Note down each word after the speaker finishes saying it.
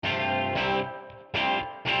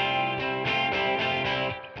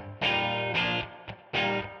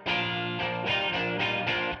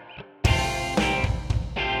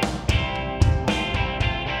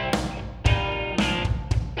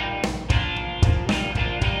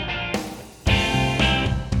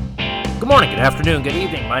morning, good afternoon, good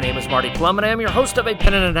evening. My name is Marty Plum, and I am your host of a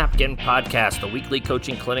Pen and a Napkin podcast, the weekly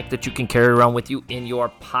coaching clinic that you can carry around with you in your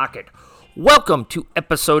pocket. Welcome to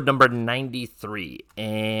episode number 93,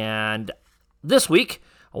 and this week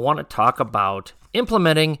I want to talk about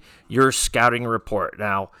implementing your scouting report.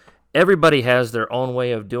 Now, everybody has their own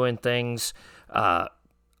way of doing things. I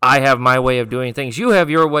have my way of doing things. You have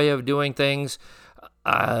your way of doing things.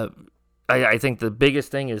 I think the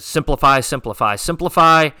biggest thing is simplify.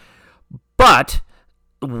 But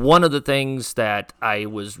one of the things that I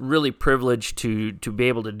was really privileged to be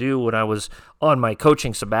able to do when I was on my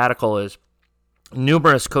coaching sabbatical is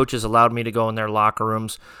numerous coaches allowed me to go in their locker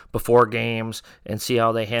rooms before games and see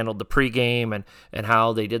how they handled the pregame and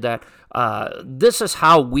how they did that. This is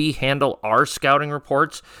how we handle our scouting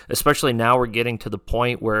reports, especially now we're getting to the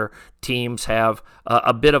point where teams have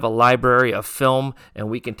a bit of a library of film and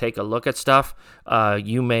we can take a look at stuff.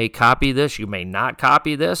 You may copy this, you may not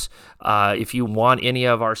copy this. If you want any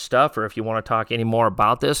of our stuff or if you want to talk any more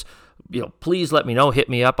about this, please let me know. Hit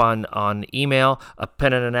me up on email,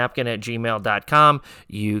 penandanapkin@gmail.com.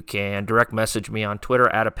 You can direct message me on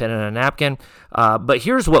Twitter @penandanapkin. But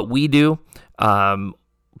here's what we do.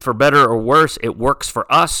 For better or worse, it works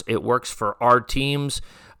for us. It works for our teams.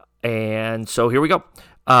 And so here we go.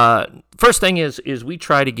 First thing is we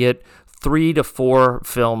try to get 3 to 4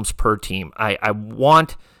 films per team. I'd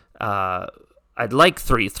like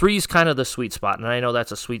 3. 3 is kind of the sweet spot, and I know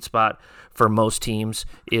that's a sweet spot for most teams,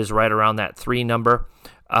 is right around that 3 number.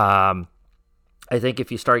 I think if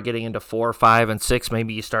you start getting into 4, 5, and 6,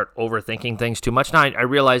 maybe you start overthinking things too much. Now, I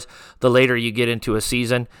realize the later you get into a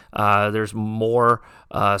season, there's more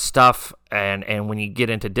stuff, and when you get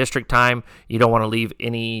into district time, you don't want to leave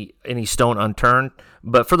any stone unturned.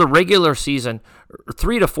 But for the regular season,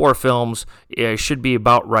 3 to 4 films should be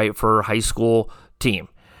about right for a high school team.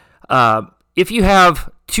 If you have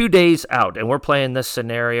 2 days out, and we're playing this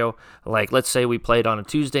scenario, like let's say we played on a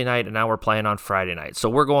Tuesday night and now we're playing on Friday night. So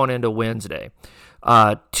we're going into Wednesday.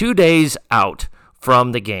 2 days out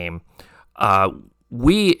from the game,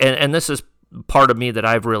 and this is part of me that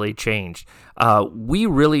I've really changed. We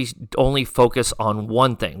really only focus on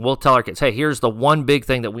one thing. We'll tell our kids, hey, here's the one big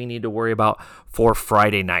thing that we need to worry about for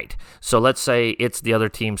Friday night. So let's say it's the other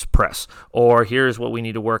team's press, or here's what we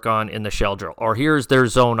need to work on in the shell drill, or here's their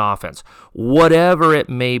zone offense. Whatever it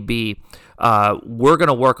may be, we're going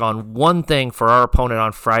to work on one thing for our opponent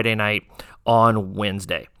on Friday night on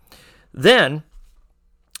Wednesday. Then,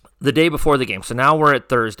 the day before the game, so now we're at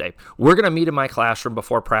Thursday, we're going to meet in my classroom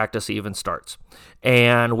before practice even starts,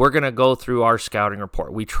 and we're going to go through our scouting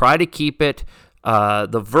report. We try to keep it,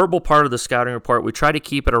 the verbal part of the scouting report, we try to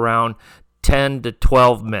keep it around 10 to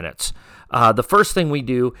 12 minutes. The first thing we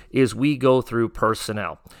do is we go through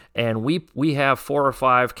personnel, and we have 4 or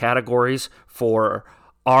 5 categories for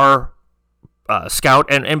our scout,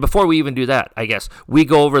 and before we even do that, I guess, we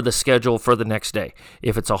go over the schedule for the next day.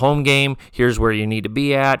 If it's a home game, here's where you need to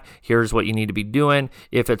be at, here's what you need to be doing.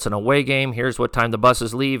 If it's an away game, here's what time the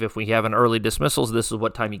buses leave. If we have an early dismissals, this is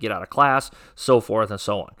what time you get out of class, so forth and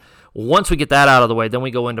so on. Once we get that out of the way, then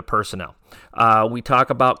we go into personnel. We talk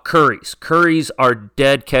about Curries. Curries are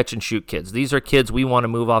dead catch and shoot kids. These are kids we want to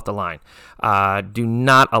move off the line. Do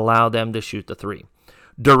not allow them to shoot the 3.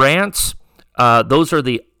 Durants, those are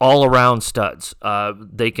the all-around studs.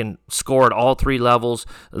 They can score at all 3 levels.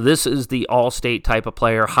 This is the all-state type of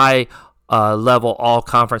player, high level,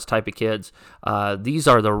 all-conference type of kids. These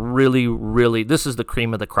are the really, this is the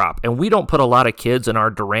cream of the crop. And we don't put a lot of kids in our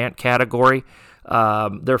Durant category.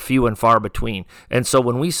 They're few and far between. And so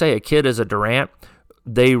when we say a kid is a Durant,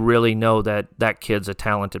 they really know that kid's a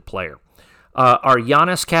talented player. Our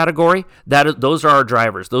Giannis category, those are our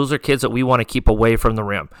drivers. Those are kids that we want to keep away from the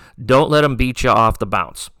rim. Don't let them beat you off the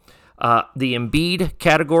bounce. The Embiid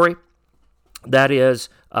category, that is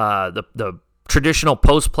the traditional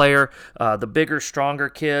post player, the bigger, stronger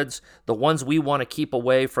kids, the ones we want to keep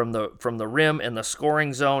away from the rim and the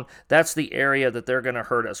scoring zone. That's the area that they're going to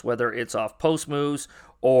hurt us, whether it's off post moves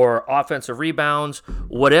or offensive rebounds,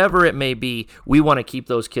 whatever it may be. We want to keep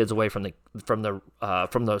those kids away from the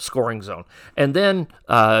scoring zone. And then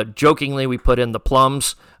jokingly, we put in the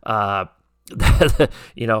plums. Don't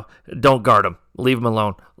guard them. Leave them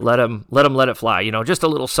alone. Let them let it fly. Just a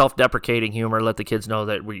little self-deprecating humor. Let the kids know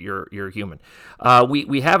that you're human.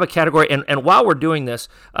 We have a category, and while we're doing this,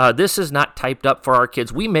 this is not typed up for our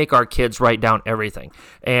kids. We make our kids write down everything.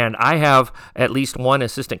 And I have at least one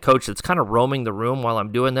assistant coach that's kind of roaming the room while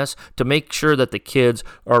I'm doing this to make sure that the kids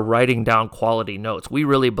are writing down quality notes. We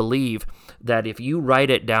really believe that if you write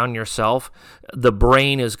it down yourself, the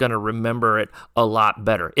brain is going to remember it a lot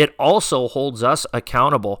better. It also holds us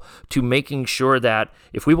accountable to making sure sure that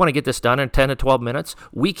if we want to get this done in 10 to 12 minutes,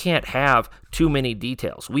 we can't have too many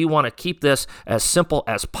details. We want to keep this as simple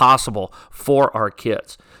as possible for our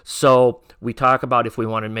kids. So we talk about if we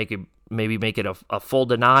want to make it a full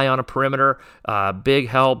deny on a perimeter, big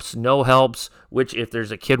helps, no helps, which if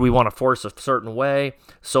there's a kid we want to force a certain way,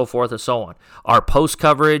 so forth and so on. Our post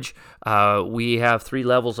coverage, we have 3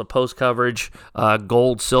 levels of post coverage,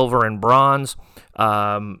 gold, silver, and bronze.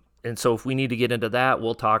 And so if we need to get into that,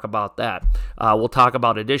 we'll talk about that. We'll talk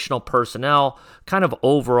about additional personnel, kind of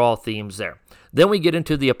overall themes there. Then we get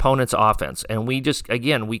into the opponent's offense, and we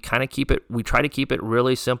try to keep it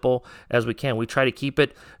really simple as we can. We try to keep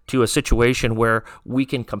it to a situation where we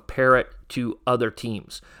can compare it to other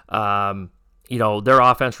teams. Their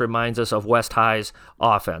offense reminds us of West High's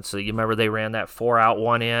offense. So you remember they ran that 4 out,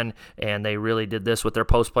 1 in, and they really did this with their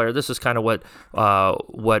post player. This is kind of what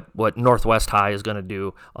Northwest High is going to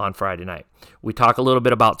do on Friday night. We talk a little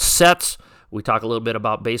bit about sets. We talk a little bit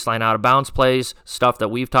about baseline out-of-bounds plays, stuff that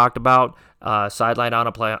we've talked about, sideline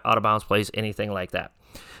out-of-bounds plays, anything like that.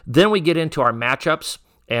 Then we get into our matchups,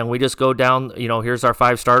 and we just go down, here's our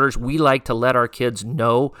 5 starters. We like to let our kids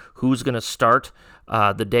know who's going to start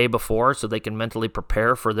the day before so they can mentally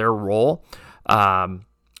prepare for their role. Who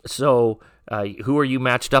are you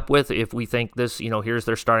matched up with? If we think this, here's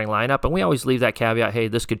their starting lineup. And we always leave that caveat, hey,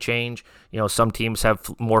 this could change. Some teams have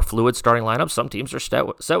more fluid starting lineups. Some teams are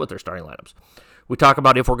set with their starting lineups. We talk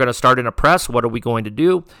about if we're going to start in a press, what are we going to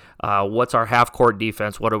do? What's our half-court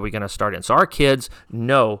defense? What are we going to start in? So our kids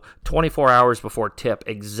know 24 hours before tip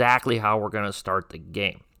exactly how we're going to start the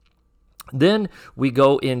game. Then we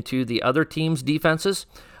go into the other team's defenses.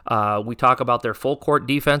 We talk about their full court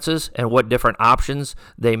defenses and what different options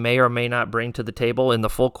they may or may not bring to the table in the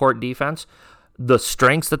full court defense, the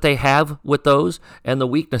strengths that they have with those, and the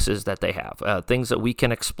weaknesses that they have, things that we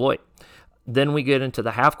can exploit. Then we get into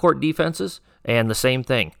the half court defenses, and the same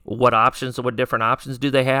thing. What different options do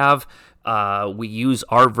they have? We use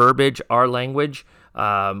our verbiage, our language.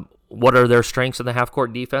 What are their strengths in the half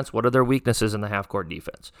court defense? What are their weaknesses in the half court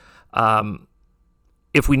defense?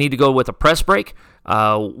 If we need to go with a press break,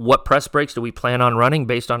 what press breaks do we plan on running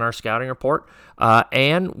based on our scouting report?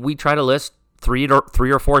 And we try to list 3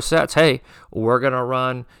 or 4 sets. Hey, we're going to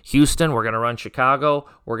run Houston, we're going to run Chicago,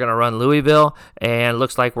 we're going to run Louisville, and it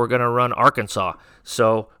looks like we're going to run Arkansas.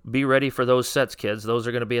 So be ready for those sets, kids. Those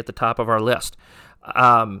are going to be at the top of our list.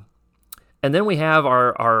 And then we have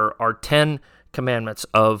our 10 commandments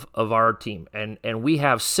of our team, and we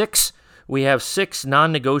have 6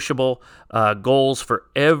 non-negotiable goals for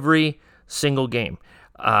every single game.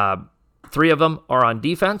 3 of them are on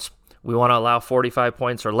defense. We want to allow 45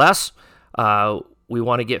 points or less. We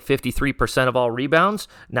want to get 53% of all rebounds.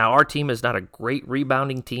 Now, our team is not a great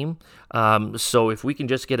rebounding team, so if we can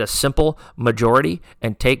just get a simple majority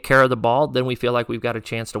and take care of the ball, then we feel like we've got a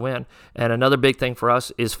chance to win. And another big thing for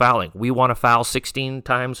us is fouling. We want to foul 16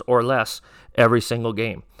 times or less every single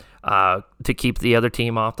game to keep the other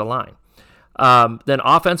team off the line. Then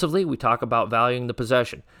offensively, we talk about valuing the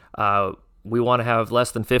possession. We want to have less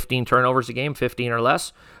than 15 turnovers a game, 15 or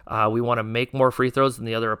less. We want to make more free throws than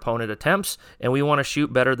the other opponent attempts, and we want to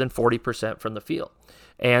shoot better than 40% from the field.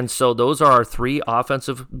 And so those are our 3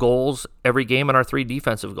 offensive goals every game and our 3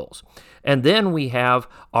 defensive goals. And then we have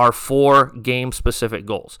our 4 game-specific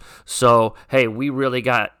goals. So, hey, we really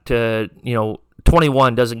got to,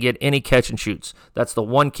 21 doesn't get any catch and shoots. That's the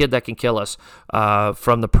one kid that can kill us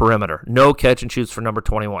from the perimeter. No catch and shoots for number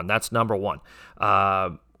 21. That's number 1.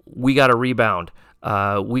 We got to rebound.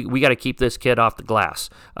 We got to keep this kid off the glass.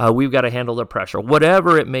 We've got to handle the pressure.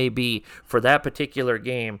 Whatever it may be for that particular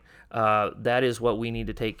game, that is what we need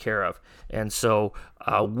to take care of. And so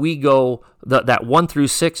we go, that 1 through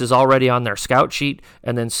 6 is already on their scout sheet,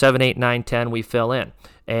 and then 7, 8, 9, 10 we fill in.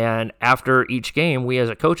 And after each game, we as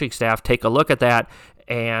a coaching staff take a look at that,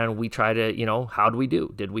 and we try to, how do we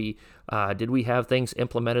do? Did we have things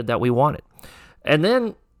implemented that we wanted? And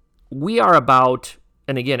then we are about,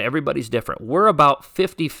 and again, everybody's different. We're about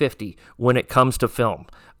 50-50 when it comes to film.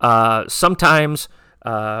 Sometimes,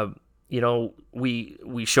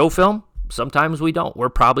 we show film. Sometimes we don't. We're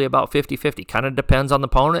probably about 50-50. Kind of depends on the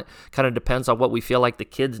opponent. Kind of depends on what we feel like the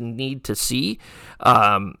kids need to see.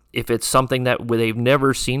 If it's something that they've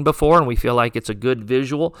never seen before and we feel like it's a good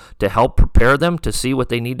visual to help prepare them to see what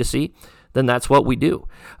they need to see, then that's what we do.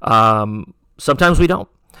 Sometimes we don't.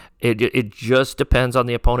 It just depends on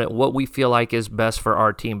the opponent, what we feel like is best for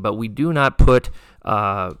our team. But we do not put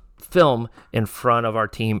film in front of our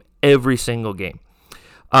team every single game.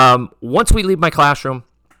 Once we leave my classroom,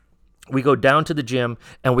 we go down to the gym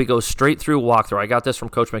and we go straight through walkthrough. I got this from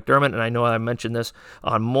Coach McDermott, and I know I mentioned this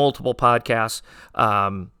on multiple podcasts.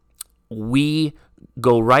 we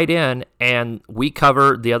go right in and we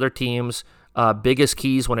cover the other team's biggest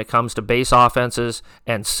keys when it comes to base offenses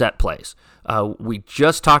and set plays. We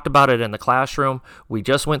just talked about it in the classroom. We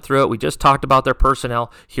just went through it. We just talked about their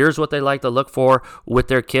personnel. Here's what they like to look for with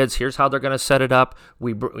their kids. Here's how they're going to set it up.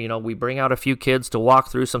 We bring out a few kids to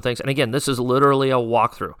walk through some things. And again, this is literally a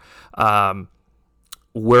walkthrough.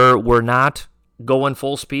 We're not going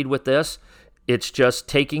full speed with this. It's just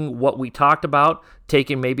taking what we talked about,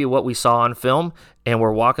 taking maybe what we saw on film, and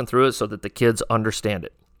we're walking through it so that the kids understand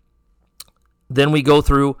it. Then we go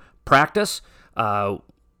through practice.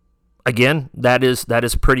 Again, that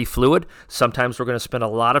is pretty fluid. Sometimes we're going to spend a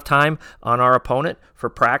lot of time on our opponent for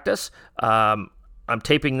practice. I'm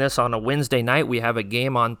taping this on a Wednesday night. We have a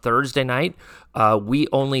game on Thursday night. We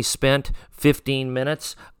only spent 15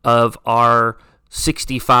 minutes of our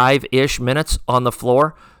 65-ish minutes on the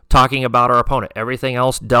floor talking about our opponent. Everything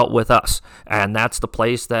else dealt with us. And that's the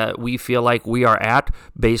place that we feel like we are at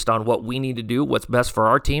based on what we need to do, what's best for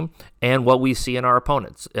our team, and what we see in our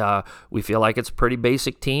opponents. We feel like it's a pretty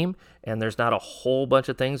basic team, and there's not a whole bunch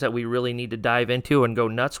of things that we really need to dive into and go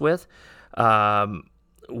nuts with. That's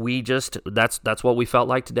what we felt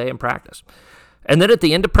like today in practice. And then at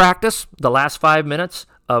the end of practice, the last 5 minutes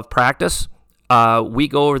of practice, we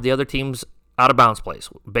go over the other team's out-of-bounds plays,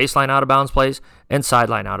 baseline out-of-bounds plays, and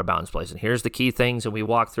sideline out-of-bounds plays. And here's the key things, and we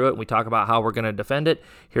walk through it, and we talk about how we're going to defend it.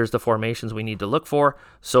 Here's the formations we need to look for,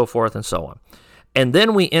 so forth and so on. And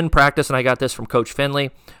then we end practice, and I got this from Coach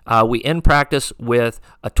Finley, we end practice with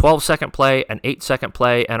a 12-second play, an 8-second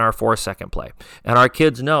play, and our 4-second play. And our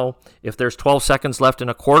kids know if there's 12 seconds left in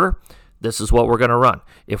a quarter, this is what we're going to run.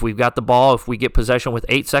 If we've got the ball, if we get possession with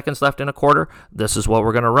 8 seconds left in a quarter, this is what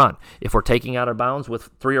we're going to run. If we're taking out of bounds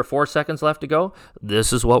with 3 or 4 seconds left to go,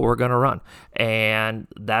 this is what we're going to run. And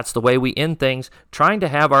that's the way we end things, trying to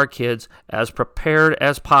have our kids as prepared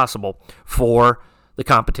as possible for the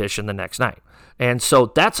competition the next night. And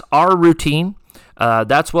so that's our routine.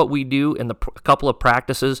 That's what we do in the couple of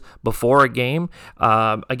practices before a game.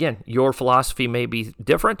 Again, your philosophy may be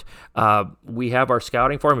different. We have our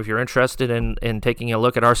scouting form. If you're interested in taking a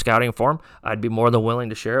look at our scouting form, I'd be more than willing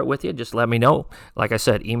to share it with you. Just let me know. Like I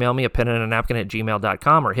said, email me at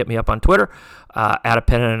penandandanapkin@gmail.com or hit me up on Twitter at a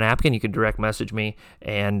pen and a napkin. You can direct message me.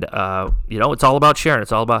 And, it's all about sharing.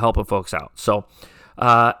 It's all about helping folks out. So,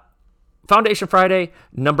 Foundation Friday,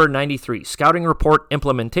 number 93, Scouting Report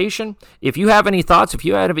Implementation. If you have any thoughts, if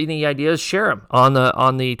you have any ideas, share them on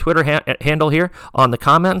the Twitter handle here, on the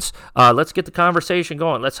comments. Let's get the conversation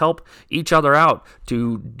going. Let's help each other out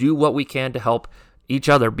to do what we can to help each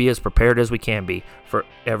other be as prepared as we can be for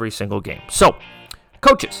every single game. So,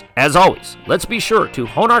 coaches, as always, let's be sure to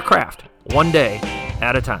hone our craft one day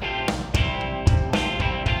at a time.